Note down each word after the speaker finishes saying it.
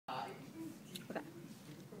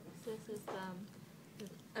this is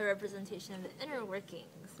a representation of the inner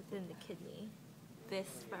workings within the kidney.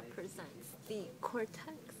 This represents the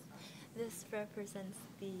cortex. This represents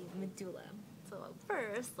the medulla. So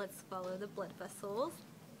first, let's follow the blood vessels.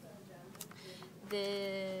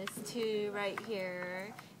 This two right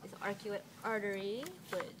here is arcuate artery,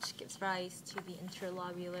 which gives rise to the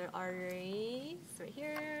interlobular arteries right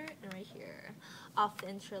here and right here. Off the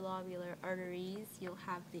interlobular arteries, you'll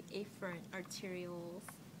have the afferent arterioles,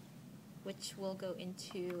 which will go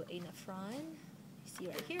into a nephron. You see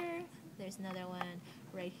right here, there's another one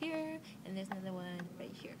right here, and there's another one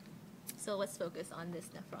right here. So let's focus on this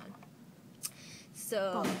nephron.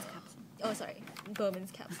 So, Bowmns capsule. Oh, sorry,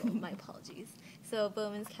 Bowmns capsule. My apologies. So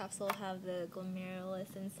Bowmns capsule have the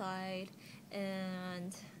glomerulus inside,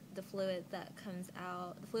 and the fluid that comes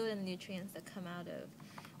out, the fluid and the nutrients that come out of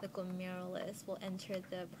the glomerulus will enter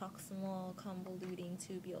the proximal convoluting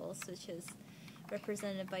tubules, which is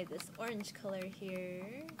represented by this orange color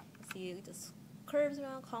here. See, it just curves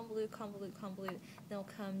around, convolute, convolute, convolute. They'll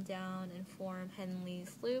come down and form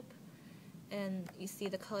Henles loop. And you see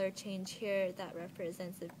the color change here, that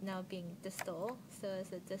represents it now being distal. So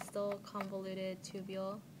it's a distal convoluted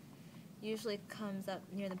tubule. Usually comes up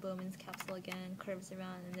near the Bowmns capsule again, curves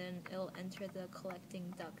around, and then it'll enter the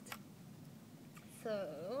collecting duct.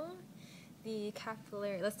 So the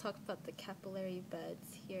capillary, let's talk about the capillary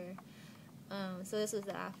beds here. So this is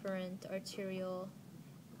the afferent arteriole.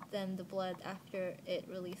 Then the blood, after it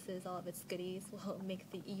releases all of its goodies, will make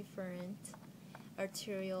the efferent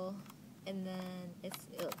arteriole. And then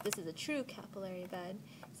this is a true capillary bed.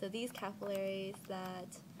 So these capillaries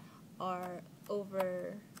that are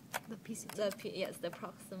over The PCT. the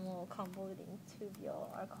proximal convoluting tubule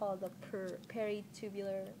are called the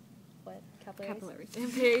peritubular capillaries?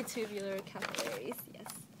 Peritubular capillaries,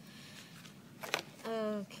 yes.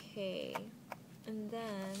 Okay. And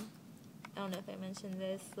then, I don't know if I mentioned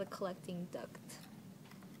this, the collecting duct.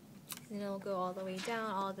 And it'll go all the way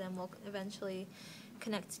down. All of them will eventually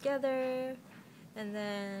connect together, and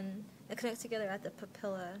then it connects together at the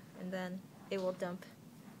papilla, and then it will dump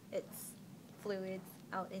its fluids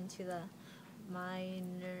out into the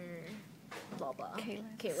minor blah blah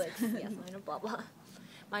calyx. Yes, minor blah blah,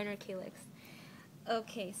 minor calyx.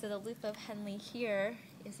 Okay, so the loop of Henle here,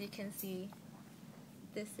 as you can see,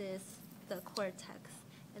 this is the cortex,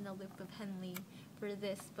 and the loop of Henle for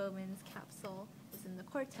this Bowmns capsule is in the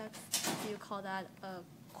cortex. So you call that a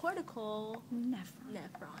cortical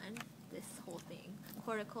nephron, this whole thing,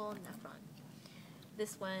 cortical nephron.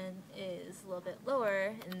 This one is a little bit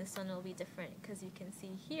lower, and this one will be different because you can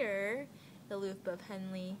see here the loop of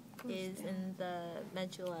Henle is in the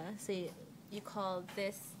medulla. So you call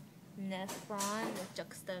this nephron the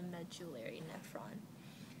juxtamedullary nephron.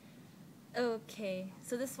 Okay,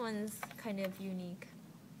 so this one's kind of unique.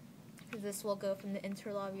 This will go from the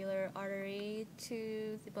interlobular artery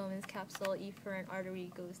to the Bowmns capsule. Efferent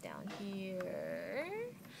artery goes down here,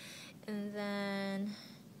 and then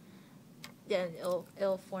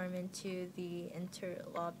it'll form into the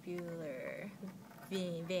interlobular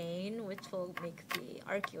vein, which will make the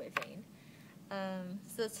arcuate vein.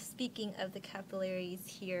 So speaking of the capillaries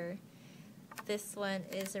here, this one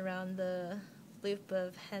is around the loop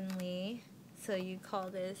of Henle. So you call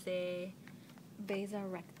this a Basa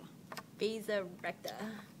recta. Basa recta.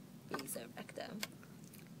 Basa recta.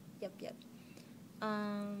 Yep. I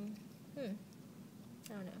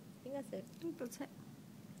don't know. I think that's it. That's it.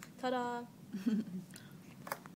 Ta-da!